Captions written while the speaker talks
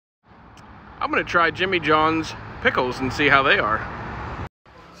I'm gonna try Jimmy John's pickles and see how they are.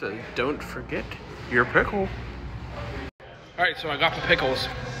 So don't forget your pickle. All right, so I got the pickles.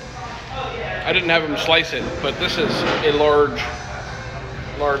 I didn't have them slice it, but this is a large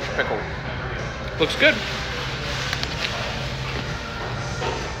pickle. Looks good.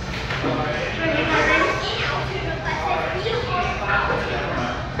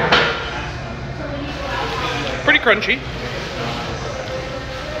 Pretty crunchy.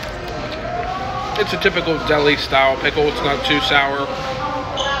 It's a typical deli style pickle. It's not too sour.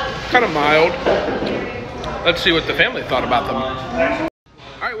 Kind of mild. Let's see what the family thought about them.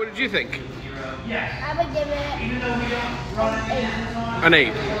 All right, what did you think? I would give it an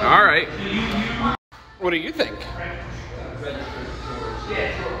 8. All right. What do you think?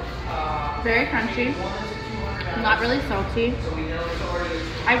 Very crunchy. Not really salty.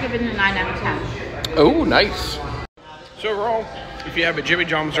 I give it a 9 out of 10. Oh, nice. So overall, if you have a Jimmy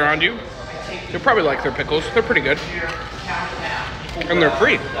John's around you, you'll probably like their pickles. They're pretty good. And they're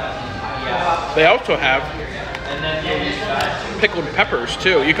free. They also have pickled peppers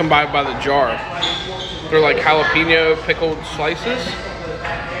too. You can buy by the jar. They're like jalapeno pickled slices.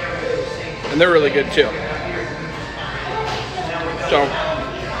 And they're really good too. So,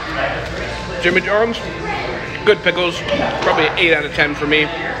 Jimmy John's, good pickles. Probably 8 out of 10 for me.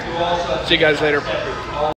 See you guys later.